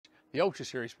The Ultra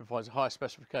Series provides a higher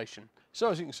specification. So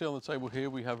as you can see on the table here,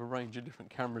 we have a range of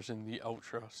different cameras in the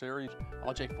Ultra Series.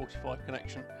 RJ45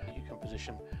 connection you can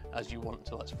position as you want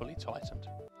until that's fully tightened.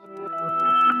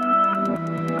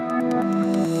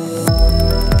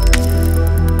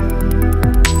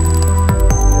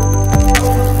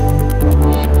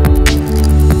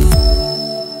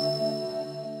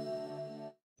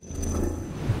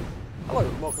 Hello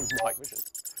and welcome to Hikvision.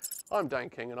 I'm Dan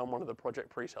King and I'm one of the project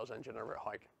pre-sales engineers at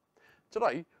Hike.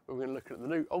 Today we're going to look at the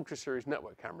new Ultra Series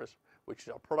network cameras, which is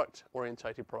our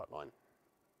product-orientated product line.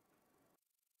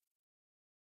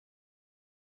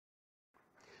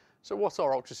 So what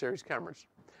are Ultra Series cameras?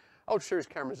 Ultra Series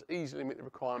cameras easily meet the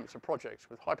requirements of projects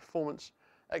with high performance,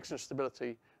 excellent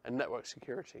stability and network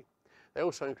security. They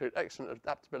also include excellent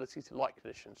adaptability to light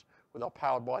conditions with our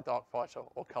powered by dark fighter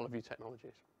or colour view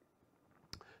technologies.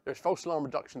 There is false alarm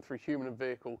reduction through human and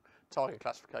vehicle target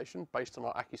classification based on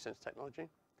our Accusense technology,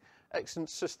 excellent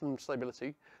system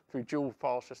stability through dual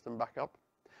file system backup,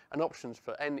 and options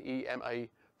for NEMA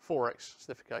 4X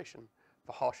certification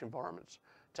for harsh environments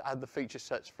to add the feature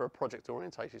sets for a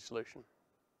project-orientated solution.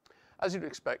 As you'd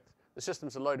expect, the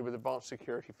systems are loaded with advanced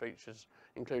security features,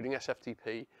 including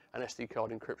SFTP and SD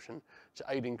card encryption to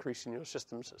aid increasing your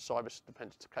system's cyber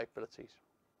defense capabilities.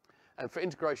 And for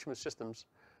integration with systems,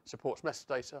 supports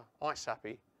metadata,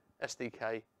 iSAPI,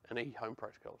 SDK, and eHome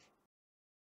protocols.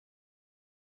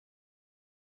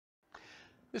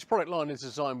 This product line is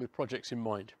designed with projects in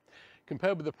mind.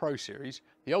 Compared with the Pro Series,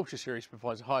 the Ultra Series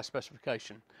provides a higher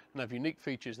specification and have unique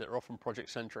features that are often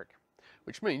project-centric,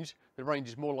 which means the range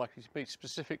is more likely to meet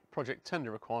specific project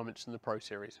tender requirements than the Pro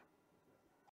Series.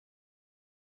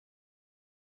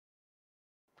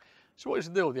 So what is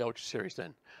the deal with the Ultra Series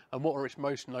then, and what are its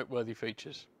most noteworthy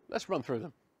features? Let's run through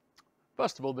them.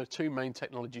 First of all, there are two main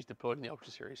technologies deployed in the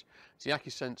Ultra Series. It's the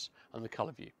Accusense and the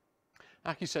colour view.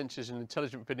 Accusense is an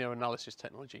intelligent video analysis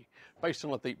technology based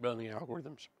on our deep learning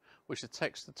algorithms, which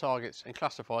detects the targets and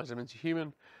classifies them into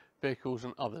human, vehicles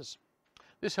and others.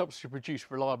 This helps to produce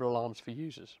reliable alarms for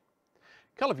users.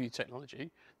 Colour view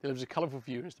technology delivers a colourful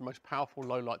view and is the most powerful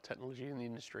low-light technology in the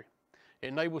industry. It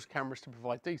enables cameras to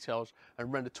provide details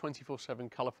and render 24/7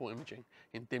 colourful imaging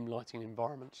in dim lighting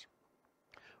environments.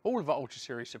 All of our Ultra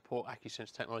Series support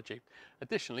Accusense technology.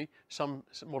 Additionally, some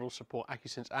models support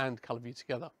Accusense and colour view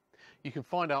together. You can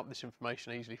find out this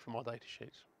information easily from our data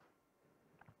sheets.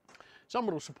 Some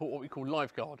models support what we call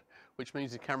LiveGuard, which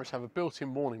means the cameras have a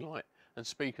built-in warning light and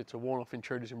speaker to warn off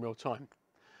intruders in real time.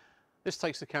 This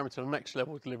takes the camera to the next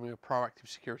level, delivering a proactive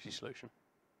security solution.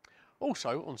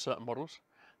 Also, on certain models,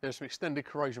 there's some extended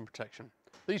corrosion protection.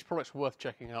 These products are worth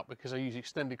checking out because they use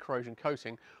extended corrosion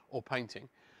coating or painting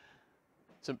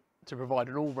to provide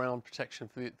an all-round protection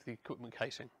for the equipment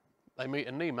casing. They meet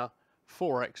a NEMA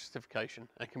 4X certification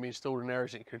and can be installed in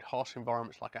areas that include harsh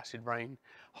environments like acid rain,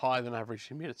 higher than average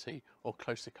humidity or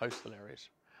close to coastal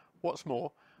areas. What's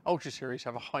more, Ultra Series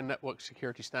have a high network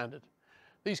security standard.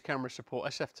 These cameras support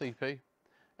SFTP,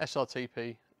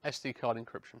 SRTP, SD card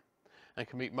encryption and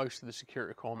can meet most of the security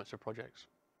requirements of projects.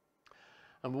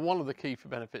 And one of the key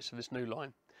benefits of this new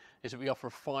line is that we offer a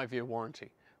 5-year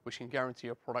warranty, which can guarantee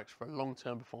your products for a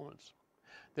long-term performance.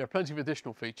 There are plenty of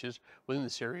additional features within the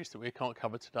series that we can't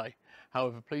cover today.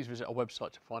 However, please visit our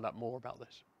website to find out more about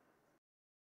this.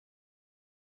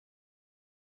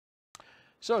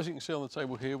 So as you can see on the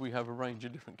table here, we have a range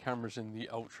of different cameras in the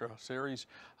Ultra Series,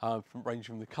 ranging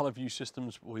from the colour view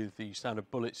systems with the standard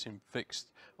bullets in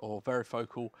fixed or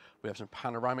varifocal. We have some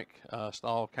panoramic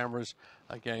style cameras,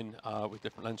 again with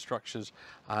different lens structures,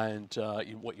 and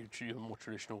your more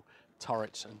traditional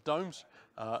turrets and domes.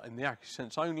 In the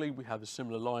Accusense only, we have a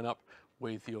similar lineup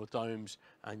with your domes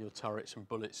and your turrets and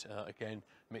bullets, again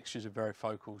mixtures of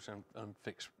varifocals and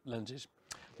fixed lenses.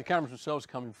 The cameras themselves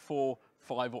come in 4,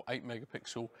 5 or 8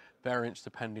 megapixel variants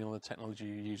depending on the technology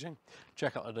you're using.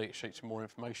 Check out the data sheets for more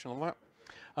information on that.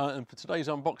 And for today's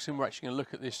unboxing, we're actually going to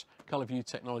look at this colour view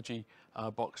technology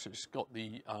box. It's got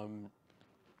the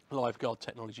LiveGuard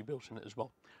technology built in it as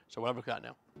well. So we'll have a look at that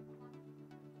now.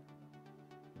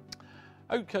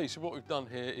 Okay, so what we've done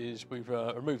here is we've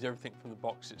removed everything from the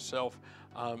box itself.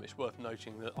 It's worth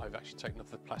noting that I've actually taken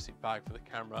off the plastic bag for the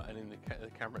camera, and in the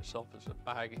camera itself as a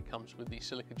bag it comes with the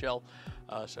silica gel,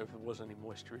 so if there was any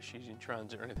moisture issues in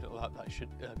transit or anything like that, that should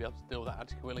be able to deal with that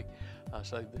adequately,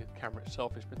 so the camera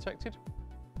itself is protected.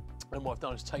 And what I've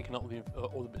done is taken up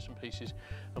all the bits and pieces,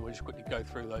 and we'll just quickly go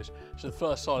through those. So the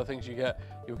first side of things you'll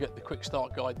get the quick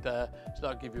start guide there, so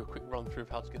that'll give you a quick run through of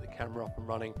how to get the camera up and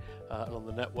running and on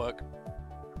the network.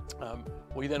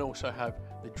 We then also have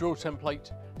the drill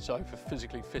template, so for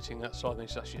physically fitting that side of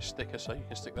things, it's actually a sticker, so you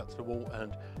can stick that to the wall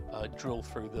and drill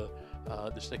through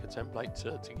the sticker template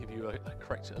to give you a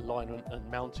correct alignment and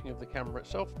mounting of the camera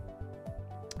itself.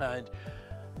 And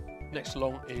next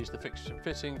along is the fixture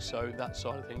fitting, so that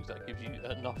side of things, that gives you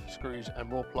enough screws and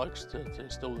more plugs to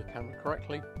install the camera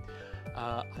correctly.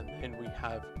 And then we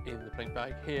have in the blink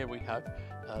bag here, we have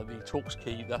the Torx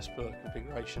key, that's for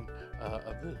configuration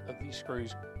of these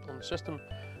screws on the system.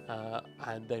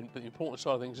 And then the important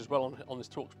side of things as well on this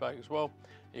Torx bag as well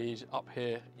is up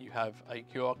here you have a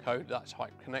QR code, that's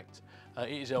HyperConnect.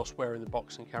 It is elsewhere in the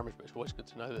box and cameras, but it's always good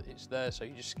to know that it's there, so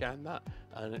you just scan that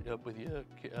and with your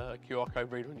QR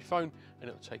code reader on your phone, and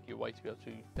it will take you away to be able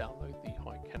to download the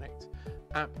HyperConnect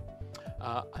app.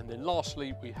 And then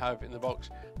lastly, we have in the box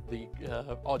the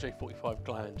RJ45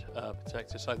 gland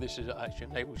protector. So this actually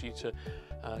enables you to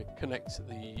connect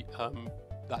the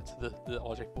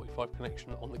RJ45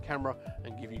 connection on the camera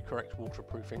and give you correct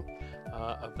waterproofing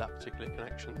of that particular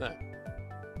connection there.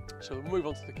 So we'll move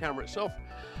on to the camera itself.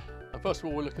 And first of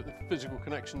all, we'll look at the physical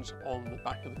connections on the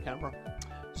back of the camera.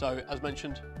 So as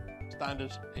mentioned,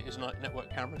 standard, it is a network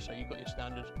camera, so you've got your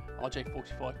standard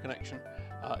RJ45 connection.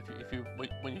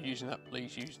 When you're using that,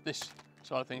 please use this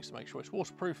side of things to make sure it's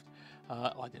waterproofed.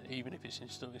 Even if it's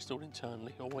installed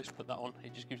internally, always put that on.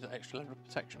 It just gives that extra level of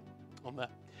protection on there.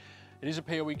 It is a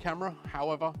PoE camera,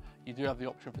 however, you do have the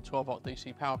option for 12-volt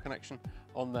DC power connection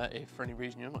on there if for any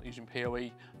reason you're not using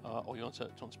PoE or you want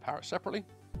to power it separately.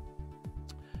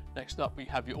 Next up, we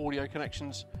have your audio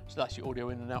connections, so that's your audio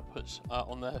in and outputs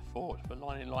on there for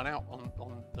line in, line out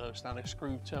on the standard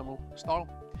screw terminal style.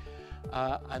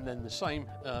 And then the same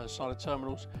side of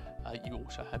terminals, you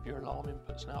also have your alarm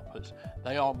inputs and outputs.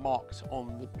 They are marked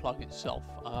on the plug itself.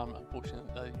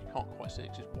 Unfortunately, you can't quite see it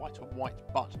because it's white on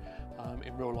white, but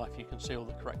in real life you can see all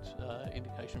the correct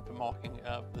indication for marking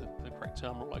the correct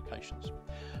terminal locations.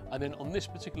 And then on this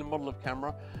particular model of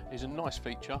camera is a nice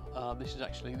feature. This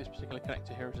particular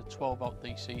connector here is a 12-volt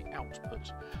DC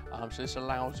output. So this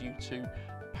allows you to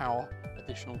power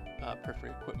additional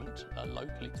periphery equipment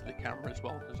locally to the camera as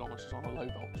well, as long as it's on a low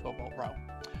volt 12-volt rail.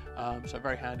 So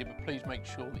very handy, but please make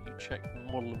sure that you check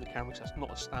the model of the camera, because that's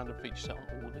not a standard feature set on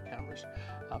all of the cameras.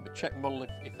 But check the model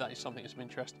if that is something that's of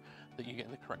interest, that you're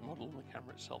getting the correct model on the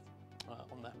camera itself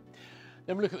on there.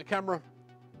 Then we look at the camera,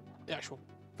 the actual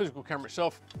physical camera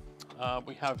itself.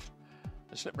 We have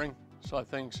the slip ring side of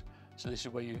things. So this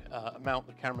is where you mount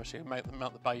the camera, so you mount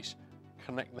the base,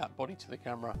 connect that body to the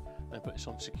camera, then put this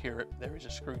on, secure it. There is a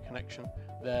screw connection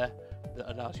there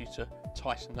that allows you to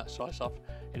tighten that size up.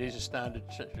 It is a standard,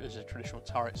 as a traditional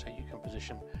turret, so you can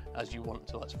position as you want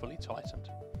until that's fully tightened.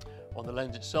 On the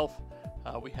lens itself,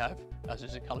 we have, as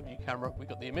is a colour view camera, we've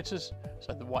got the emitters,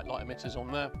 so the white light emitters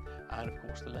on there, and of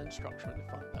course the lens structure in the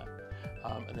front there.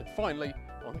 And then finally,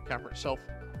 on the camera itself,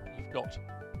 you've got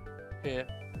here,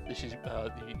 this is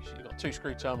you've got two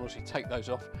screw terminals. You take those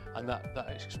off, and that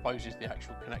exposes the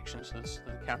actual connections to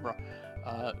the camera,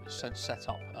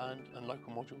 setup and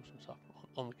local modules and stuff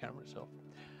on the camera itself.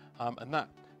 And that,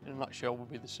 in a nutshell, will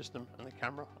be the system and the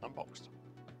camera unboxed.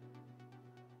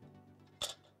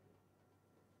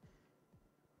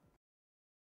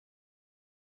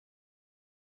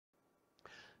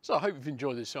 So I hope you've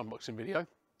enjoyed this unboxing video.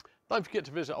 Don't forget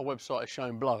to visit our website as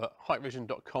shown below at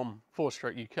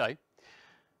hikvision.com/UK.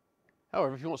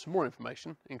 However, if you want some more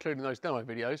information, including those demo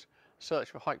videos, search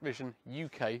for Hikvision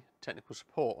UK Technical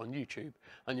Support on YouTube,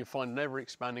 and you'll find an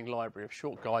ever-expanding library of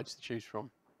short guides to choose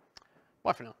from.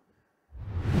 Bye for now.